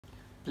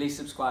Please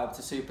subscribe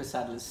to Super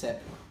Saddler's Sip.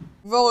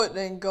 Right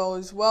then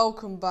guys,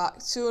 welcome back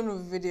to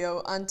another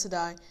video, and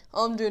today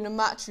I'm doing a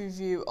match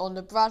review on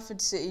the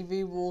Bradford City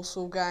v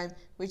Walsall game,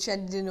 which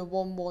ended in a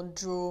 1-1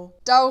 draw.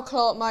 Darryl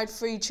Clark made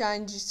 3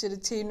 changes to the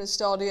team that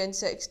started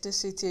against Exeter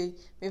City,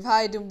 with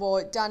Hayden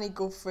White, Danny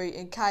Guthrie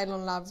and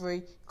Caelan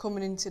Lavery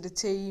coming into the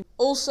team.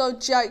 Also,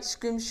 Jake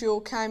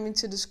Scrimshaw came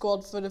into the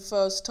squad for the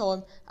first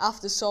time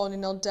after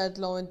signing on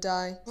deadline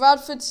day.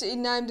 Bradford City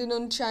named an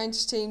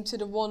unchanged team to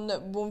the one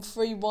that won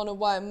 3-1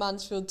 away at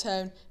Mansfield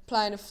Town,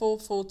 playing a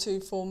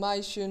 4-4-2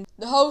 formation.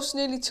 The hosts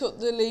nearly took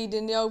the lead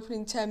in the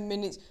opening 10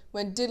 minutes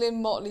when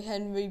Dylan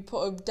Motley-Henry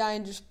put a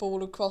dangerous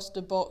ball across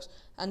the box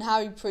and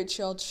Harry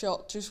Pritchard's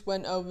shot just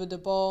went over the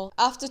bar.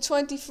 After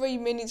 23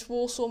 minutes,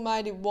 Walsall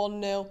made it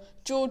 1-0.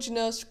 George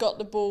Nurse got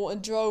the ball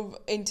and drove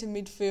into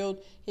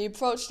midfield. He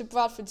approached the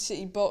Bradford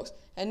City box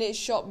and hit a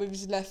shot with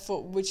his left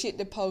foot, which hit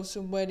the post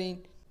and went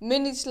in.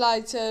 Minutes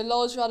later,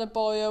 Elijah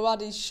Adebayo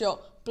had his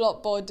shot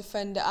blocked by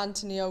defender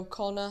Anthony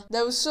O'Connor.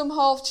 There were some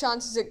half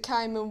chances that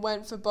came and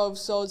went for both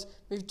sides,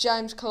 with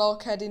James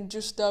Clark heading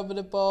just over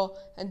the bar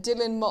and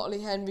Dylan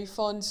Motley-Henry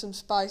finding some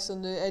space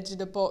on the edge of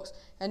the box,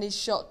 and his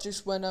shot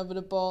just went over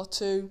the bar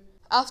too.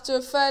 After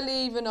a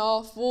fairly even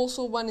half,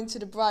 Walsall went into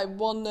the break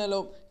 1-0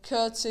 up,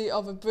 courtesy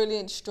of a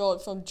brilliant strike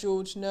from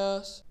George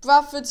Nurse.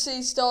 Bradford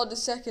City started the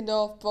second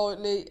half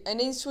brightly. An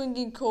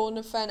in-swinging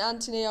corner found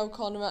Anthony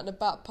O'Connor at the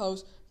back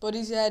post, but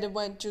his header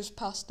went just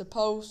past the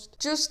post.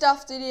 Just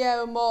after the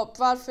hour mark,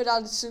 Bradford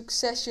had a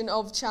succession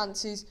of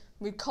chances,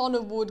 with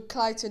Connor Wood,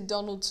 Clayton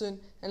Donaldson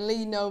and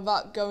Lee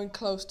Novak going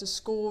close to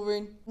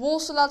scoring.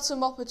 Walsall had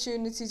some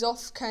opportunities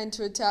off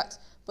counter-attacks,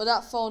 but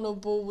that final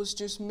ball was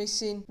just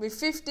missing. With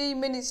 15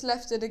 minutes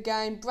left of the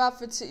game,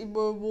 Bradford City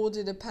were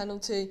awarded a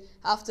penalty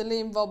after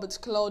Liam Roberts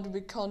collided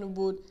with Connor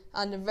Wood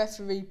and the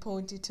referee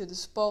pointed to the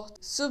spot.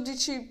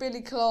 Substitute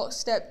Billy Clark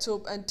stepped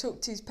up and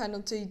tucked his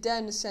penalty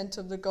down the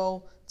centre of the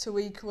goal to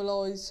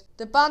equalise.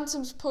 The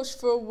Bantams pushed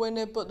for a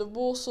winner, but the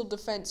Walsall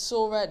defence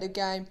saw out the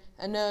game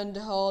and earned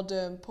a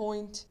hard-earned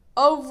point.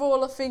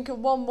 Overall, I think a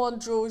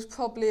 1-1 draw is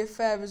probably a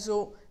fair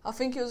result. I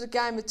think it was a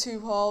game of two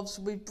halves,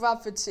 with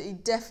Bradford City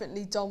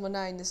definitely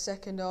dominating the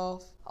second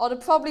half. I'd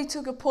have probably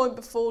took a point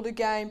before the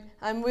game,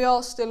 and we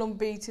are still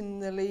unbeaten in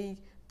the league,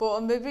 but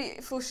I'm a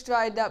bit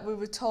frustrated that we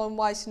were time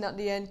wasting at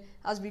the end,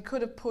 as we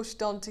could have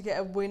pushed on to get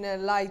a winner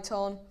late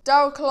on.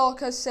 Darryl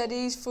Clark has said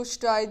he's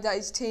frustrated that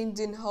his team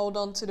didn't hold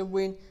on to the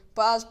win,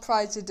 but has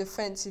praised the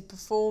defensive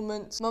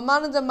performance. My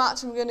man of the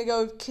match, I'm going to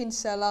go with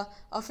Kinsella.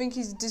 I think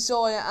his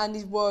desire and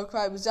his work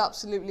rate was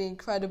absolutely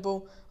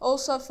incredible.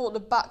 Also, I thought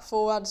the back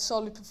four had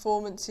solid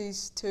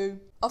performances too.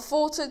 I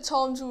thought at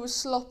times we were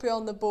sloppy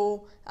on the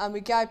ball and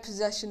we gave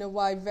possession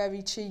away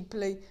very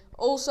cheaply.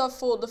 Also, I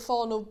thought the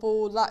final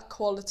ball lacked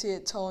quality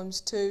at times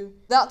too.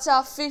 That's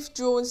our 5th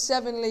draw in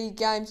 7 league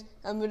games,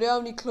 and we're the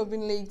only club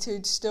in League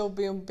 2 to still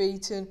be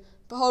unbeaten.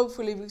 But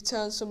hopefully we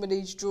turn some of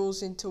these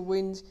draws into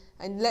wins,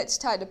 and let's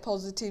take the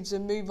positives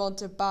and move on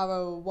to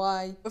Barrow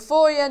away.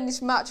 Before I end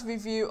this match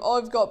review,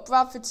 I've got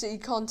Bradford City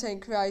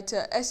content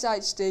creator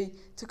SHD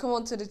to come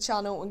onto the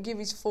channel and give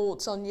his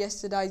thoughts on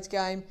yesterday's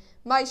game.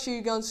 Make sure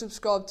you go and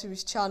subscribe to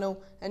his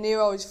channel and hear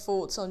all his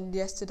thoughts on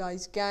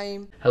yesterday's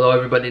game. Hello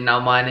everybody,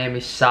 now my name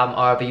is Sam.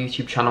 I have a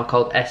YouTube channel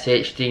called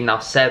SHD. Now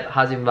Seb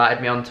has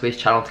invited me onto his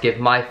channel to give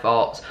my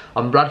thoughts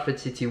on Bradford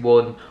City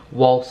 1,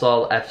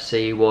 Walsall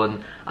FC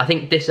 1. I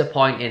think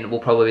disappointing will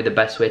probably be the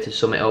best way to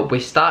sum it up. We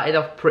started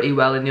off pretty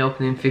well in the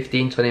opening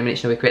 15-20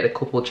 minutes, and we created a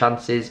couple of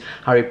chances.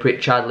 Harry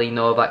Pritchard, Lee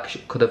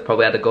Novak could have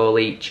probably had a goal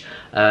each.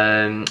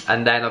 And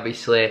then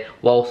obviously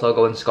Walsall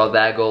go and scored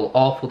their goal.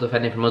 Awful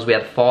defending from us. We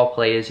had 4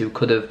 players who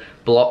could have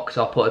blocked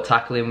or put a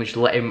tackle in. We just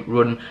let him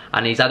run,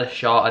 and he's had a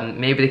shot, and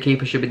maybe the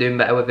keeper should be doing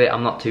better with it.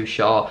 I'm not too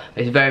sure.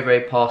 It's a very,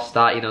 very poor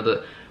start, you know,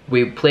 that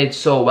we played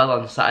so well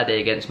on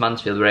Saturday against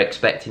Mansfield. We were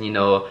expecting, you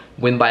know,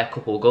 win by a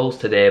couple of goals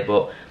today,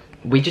 but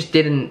we just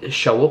didn't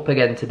show up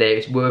again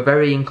today. We're a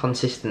very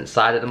inconsistent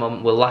side at the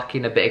moment. We're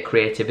lacking a bit of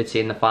creativity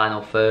in the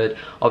final third.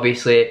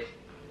 Obviously,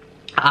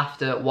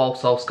 after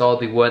Walsall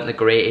scored, we weren't the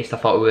greatest. I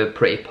thought we were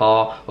pretty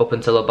poor up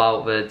until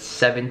about the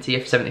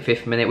 70th,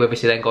 75th minute. We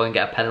obviously then go and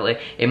get a penalty.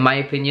 In my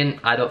opinion,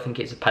 I don't think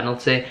it's a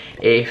penalty.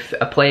 If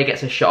a player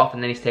gets a shot off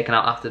and then he's taken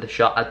out after the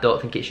shot, I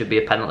don't think it should be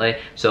a penalty.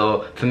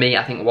 So for me,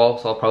 I think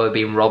Walsall probably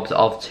being robbed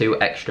of 2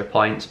 extra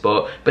points.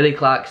 But Billy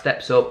Clark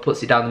steps up,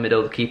 puts it down the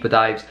middle, the keeper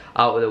dives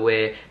out of the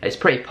way. It's a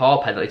pretty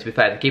poor penalty, to be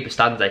fair. The keeper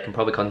stands there, can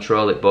probably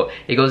control it, but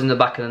he goes in the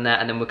back of the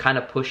net, and then we're kind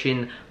of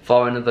pushing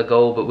for another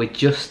goal, but we're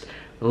just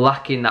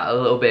lacking that a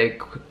little bit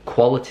of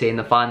quality in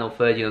the final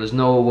third. You know, there's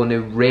no one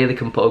who really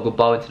can put a good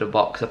ball into the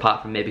box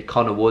apart from maybe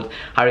Connor Wood.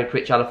 Harry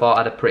Pritchard, I thought,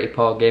 had a pretty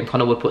poor game.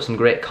 Connor Wood put some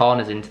great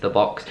corners into the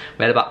box.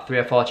 We had about 3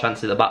 or 4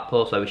 chances at the back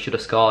post where we should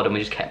have scored, and we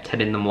just kept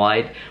heading them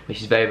wide,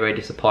 which is very, very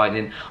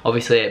disappointing.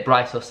 Obviously,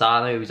 Bryce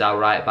Osana, who was our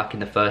right back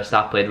in the first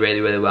half, played really,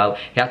 really well.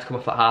 He had to come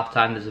off at half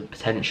time. There's a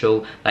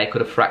potential that he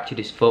could have fractured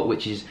his foot,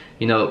 which is,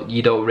 you know,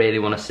 you don't really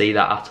want to see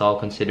that at all,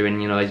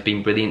 considering, you know, he's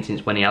been brilliant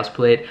since when he has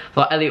played. I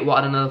thought Elliot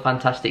Watt had another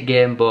fantastic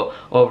game, but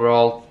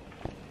overall,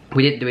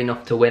 we didn't do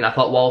enough to win. I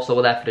thought Walsall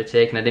were there for the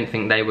taking. I didn't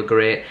think they were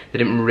great. They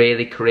didn't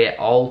really create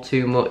all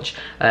too much.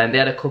 They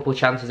had a couple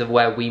chances of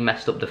where we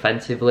messed up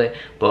defensively,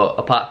 but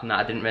apart from that,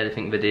 I didn't really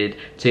think they did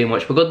too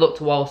much. But good luck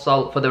to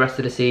Walsall for the rest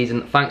of the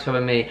season. Thanks for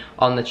having me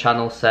on the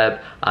channel, Seb,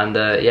 and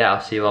yeah,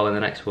 I'll see you all in the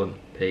next one.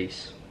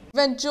 Peace. If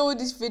you enjoyed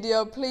this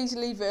video, please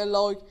leave it a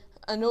like,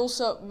 and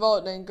also,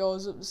 right then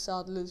guys, up the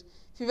Saddlers.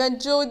 If you've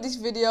enjoyed this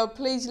video,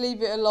 please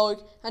leave it a like,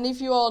 and if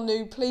you are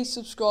new, please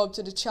subscribe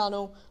to the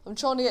channel. I'm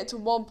trying to get to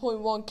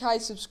 1.1k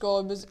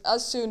subscribers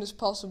as soon as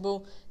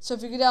possible, so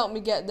if you could help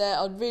me get there,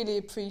 I'd really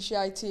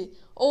appreciate it.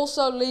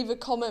 Also, leave a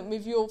comment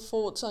with your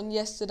thoughts on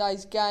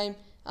yesterday's game,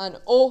 and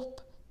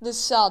up the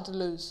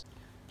Saddlers.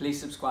 Please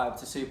subscribe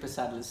to Super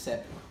Saddlers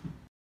Sip.